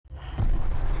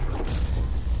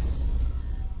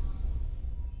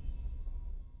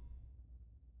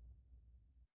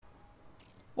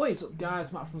What is up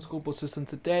guys, Matt from Schoolbusters, and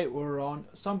today we're on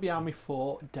Zombie Army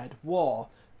 4 Dead War.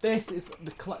 This is the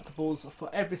collectibles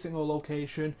for every single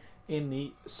location in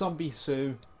the Zombie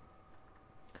Zoo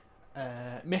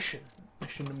mission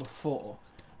number 4.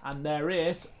 And there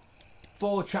is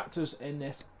 4 chapters in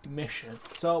this mission,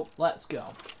 so let's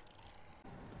go.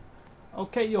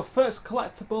 Okay, your first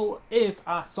collectible is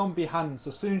a zombie hand. So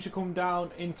as soon as you come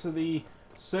down into the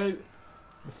zoo,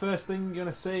 the first thing you're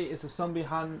going to see is a zombie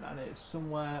hand, and it's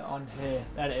somewhere on here.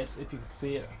 There it is, if you can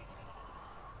see it.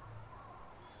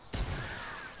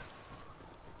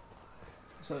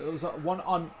 So it was one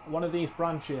on one of these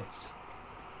branches.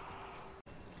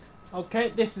 Okay,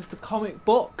 this is the comic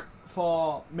book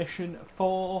for mission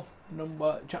 4,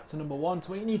 chapter number 1. So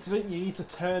what you need to do, you need to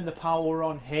turn the power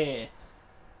on here.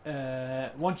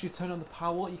 Once you turn on the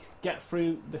power, you can get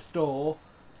through this door,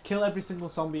 kill every single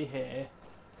zombie here,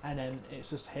 and then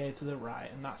it's just here to the right,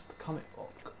 and that's the comic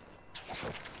book.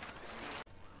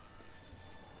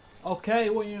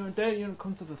 Okay, what you're going to do, you're going to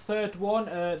come to the third one.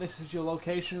 This is your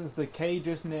locations, the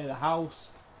cages near the house.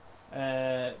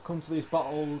 Come to these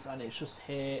bottles, and it's just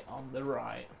here on the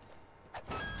right.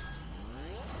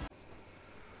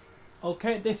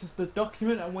 Okay, this is the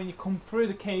document, and when you come through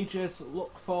the cages,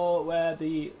 look for where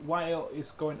the wire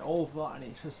is going over, and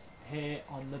it's just here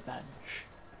on the bench.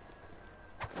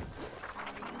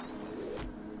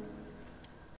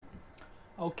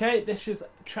 Okay, this is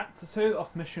chapter 2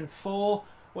 of mission 4.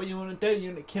 What you want to do,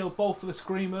 you're going to kill both of the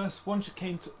screamers. Once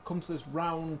you come to this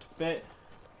round bit,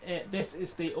 this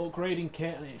is the upgrading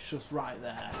kit, and it's just right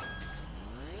there.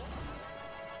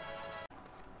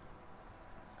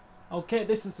 Okay,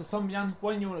 this is the zombie hand.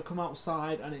 When you want to come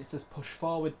outside, and it says push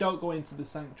forward, don't go into the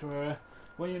sanctuary.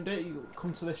 When you do, you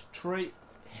come to this tree,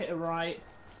 hit a right,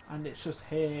 and it's just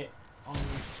here on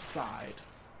the side.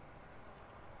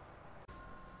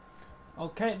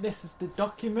 Okay, this is the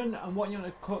document, and what you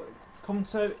want to come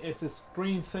to is this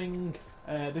green thing.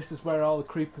 This is where all the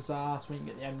creepers are, so when you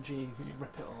get the MG, you can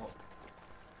rip it up.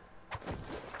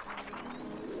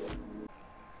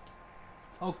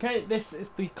 Okay, this is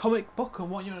the comic book, and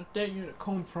what you want to do, you want to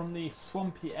come from the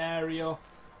swampy area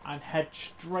and head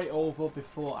straight over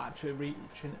before actually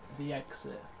reaching the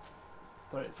exit.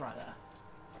 So it's right there.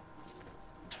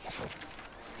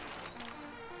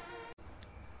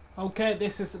 Okay,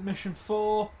 this is mission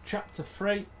 4, chapter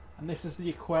 3, and this is the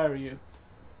aquarium.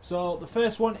 So the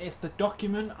first one is the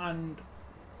document, and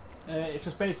it's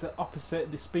just basically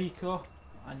opposite the speaker,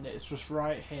 and it's just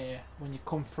right here when you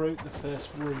come through the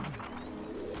first room.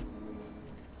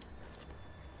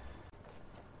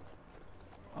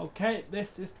 Okay,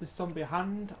 this is the zombie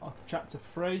hand of chapter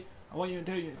 3, and what you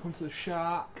do, you come to the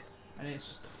shark, and it's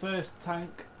just the first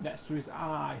tank next to his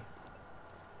eye.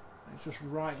 It's just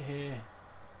right here.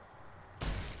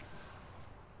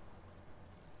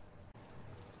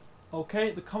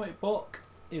 Okay, the comic book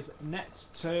is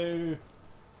next to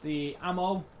the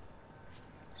ammo,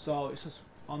 so it's just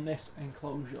on this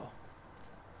enclosure.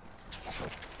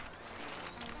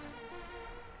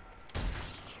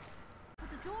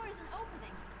 The door isn't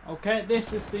opening. Okay,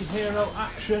 this is the hero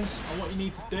action, and what you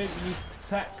need to do, you need to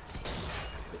protect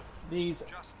these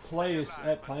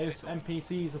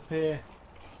NPCs up here.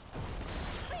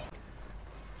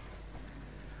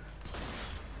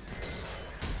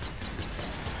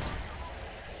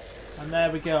 And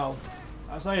there we go.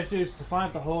 That's all you have to do, is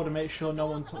survive the horde and make sure no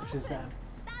one touches them.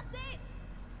 That's it.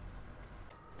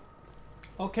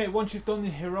 Okay, once you've done the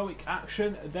heroic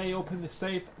action, they open the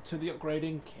safe to the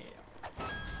upgrading kit.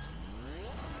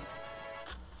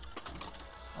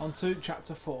 On to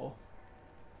chapter 4.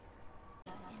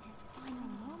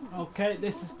 Okay,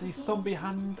 this is the zombie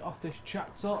hand of this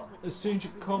chapter. As soon as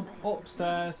you come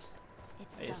upstairs,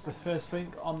 it's the first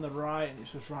thing on the right, and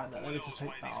it's just right there. Let me just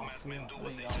take that off. There you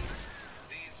go.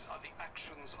 These are the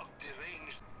actions of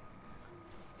deranged.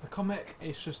 The comic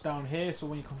is just down here, so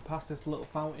when you come past this little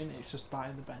fountain, it's just by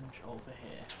the bench over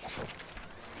here.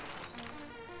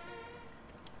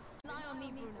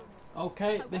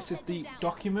 Okay, this is the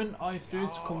document. All you have to do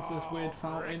is to come to this weird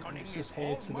fountain, and it's just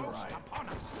here to the right.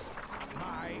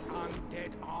 My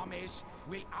undead armies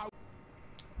will out.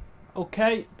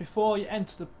 Okay, before you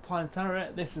enter the planetary,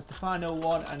 this is the final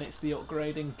one, and it's the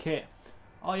upgrading kit.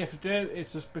 All you have to do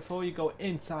is just before you go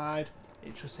inside,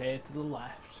 it's just here to the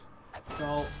left.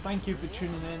 So thank you for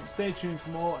tuning in, stay tuned for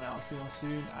more, and I'll see you all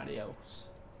soon. Adios.